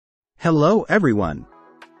Hello everyone.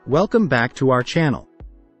 Welcome back to our channel.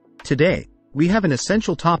 Today, we have an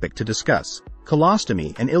essential topic to discuss: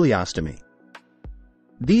 colostomy and ileostomy.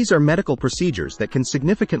 These are medical procedures that can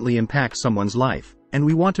significantly impact someone's life, and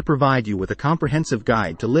we want to provide you with a comprehensive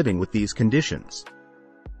guide to living with these conditions.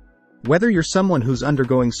 Whether you're someone who's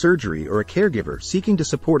undergoing surgery or a caregiver seeking to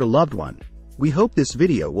support a loved one, we hope this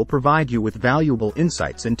video will provide you with valuable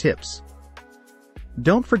insights and tips.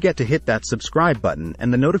 Don't forget to hit that subscribe button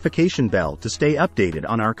and the notification bell to stay updated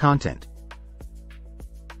on our content.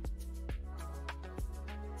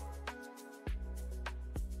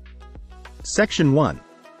 Section 1.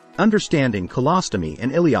 Understanding colostomy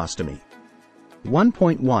and ileostomy.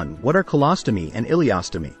 1.1 What are colostomy and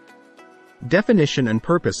ileostomy? Definition and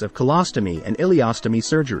purpose of colostomy and ileostomy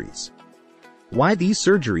surgeries. Why these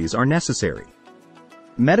surgeries are necessary.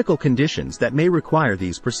 Medical conditions that may require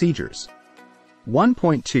these procedures.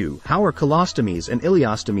 1.2 How are colostomies and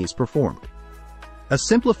ileostomies performed? A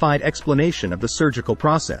simplified explanation of the surgical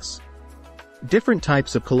process. Different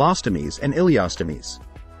types of colostomies and ileostomies.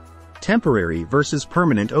 Temporary versus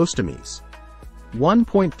permanent ostomies.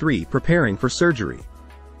 1.3 Preparing for surgery.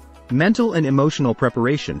 Mental and emotional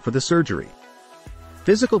preparation for the surgery.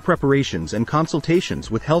 Physical preparations and consultations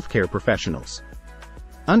with healthcare professionals.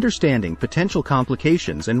 Understanding potential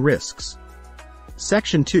complications and risks.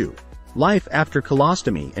 Section 2. Life after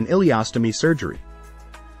colostomy and ileostomy surgery.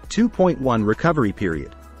 2.1 Recovery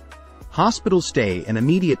period. Hospital stay and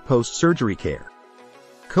immediate post-surgery care.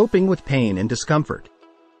 Coping with pain and discomfort.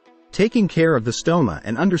 Taking care of the stoma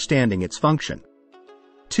and understanding its function.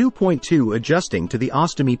 2.2 Adjusting to the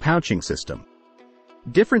ostomy pouching system.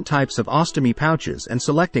 Different types of ostomy pouches and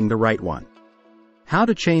selecting the right one. How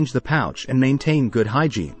to change the pouch and maintain good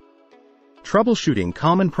hygiene. Troubleshooting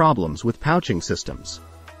common problems with pouching systems.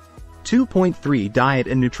 2.3 Diet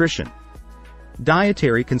and nutrition.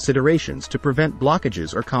 Dietary considerations to prevent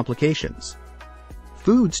blockages or complications.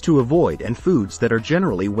 Foods to avoid and foods that are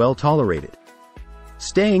generally well tolerated.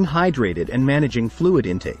 Staying hydrated and managing fluid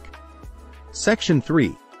intake. Section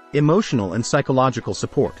 3. Emotional and psychological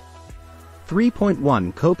support.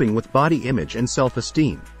 3.1 Coping with body image and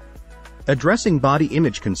self-esteem. Addressing body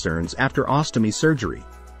image concerns after ostomy surgery.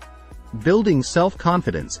 Building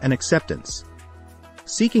self-confidence and acceptance.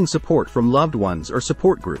 Seeking support from loved ones or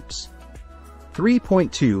support groups.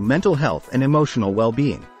 3.2 Mental health and emotional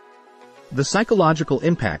well-being. The psychological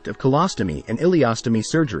impact of colostomy and ileostomy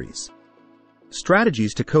surgeries.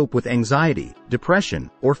 Strategies to cope with anxiety, depression,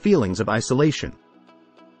 or feelings of isolation.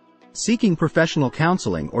 Seeking professional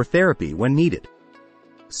counseling or therapy when needed.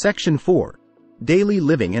 Section 4. Daily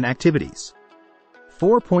living and activities.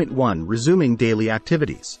 4.1 Resuming daily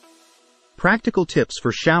activities. Practical tips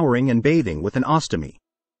for showering and bathing with an ostomy.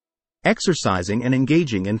 Exercising and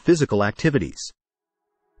engaging in physical activities.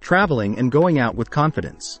 Traveling and going out with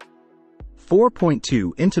confidence.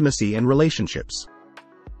 4.2 Intimacy and relationships.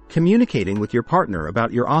 Communicating with your partner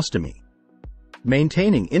about your ostomy.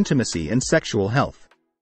 Maintaining intimacy and sexual health.